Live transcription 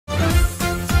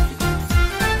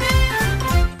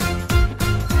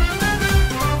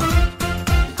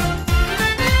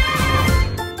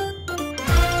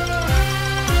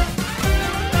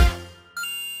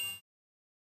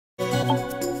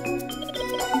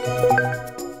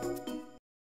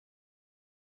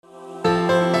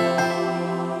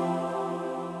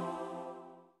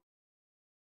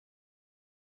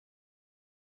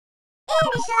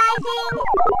Initializing.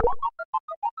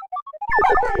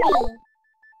 Wait for me.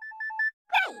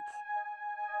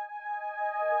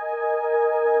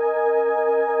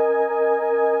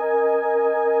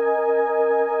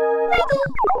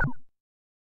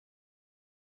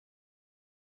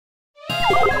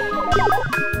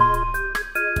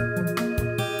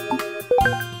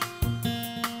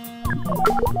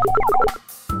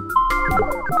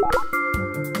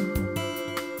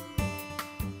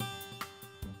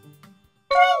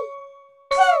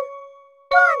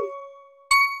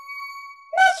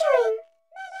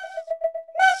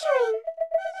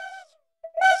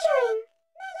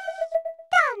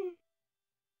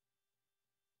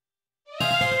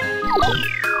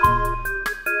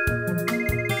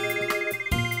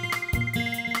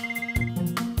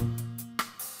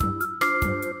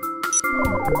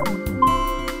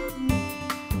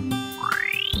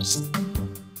 Great.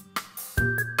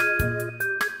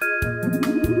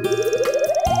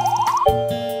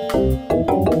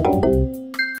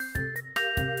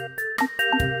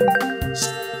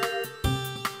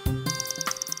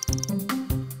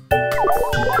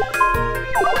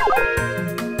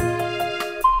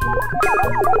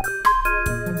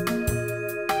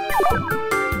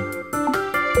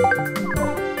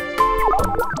 Ready.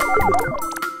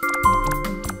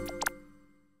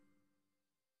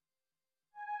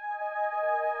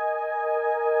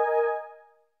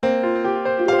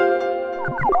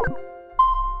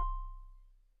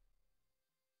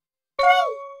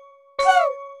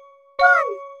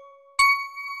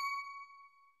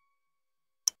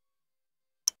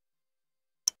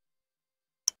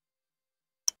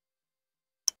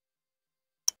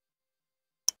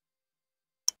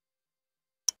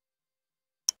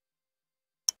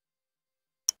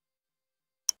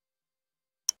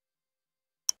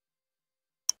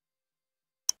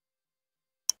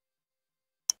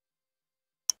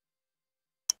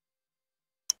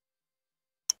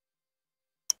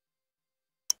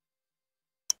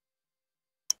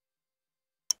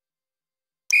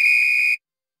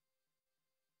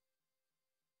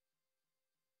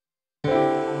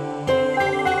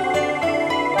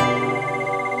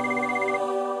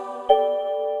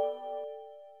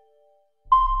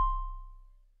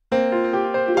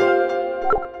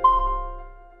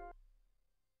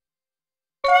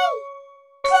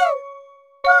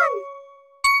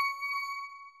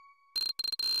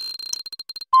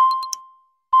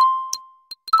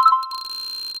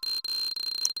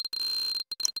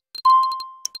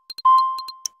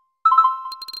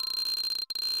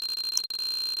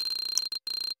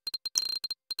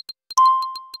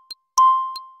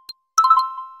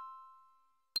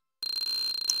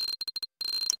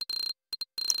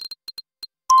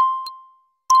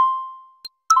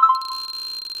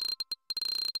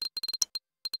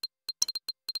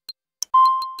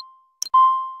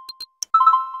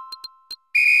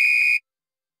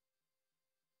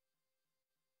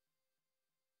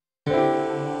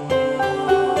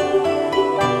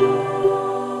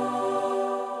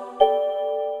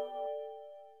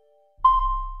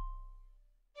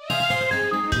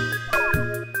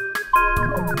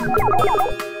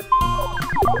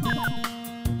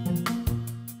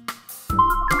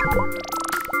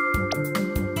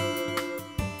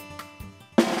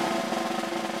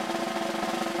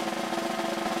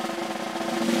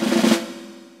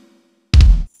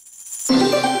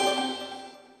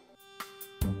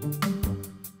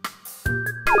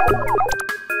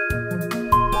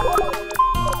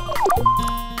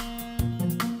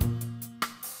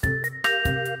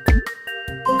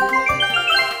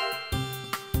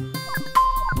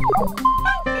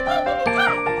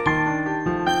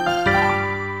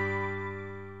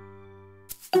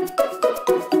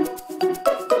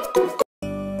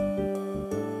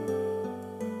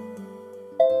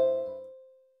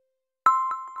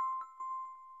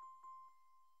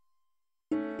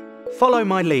 Follow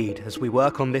my lead as we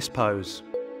work on this pose.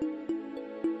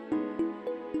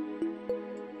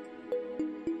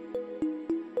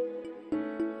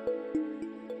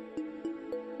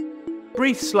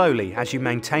 Breathe slowly as you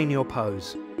maintain your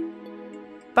pose.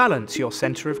 Balance your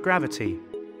centre of gravity.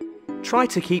 Try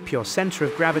to keep your centre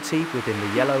of gravity within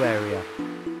the yellow area.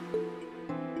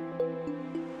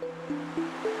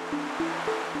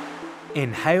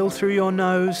 Inhale through your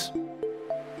nose.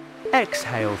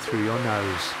 Exhale through your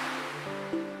nose.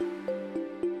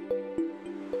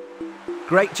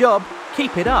 Great job!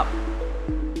 Keep it up!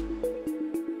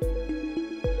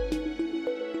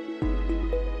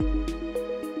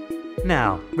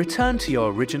 Now, return to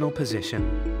your original position.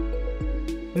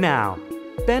 Now,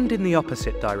 bend in the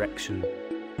opposite direction.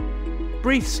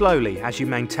 Breathe slowly as you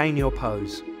maintain your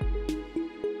pose.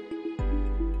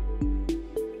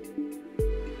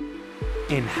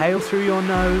 Inhale through your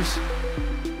nose.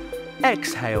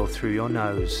 Exhale through your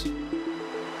nose.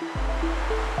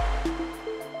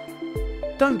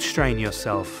 Don't strain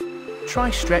yourself.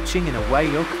 Try stretching in a way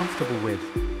you're comfortable with.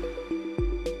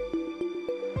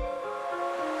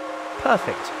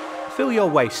 Perfect. Feel your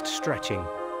waist stretching.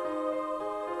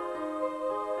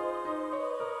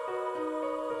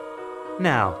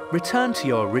 Now, return to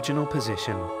your original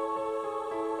position.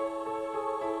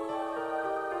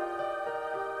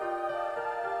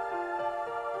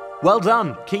 Well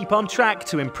done! Keep on track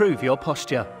to improve your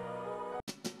posture.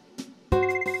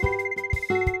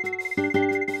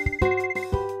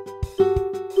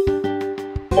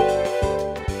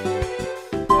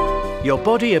 Your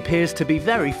body appears to be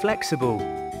very flexible.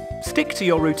 Stick to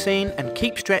your routine and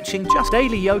keep stretching.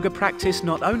 Daily yoga practice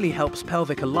not only helps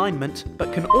pelvic alignment,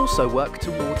 but can also work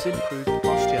towards improved posture.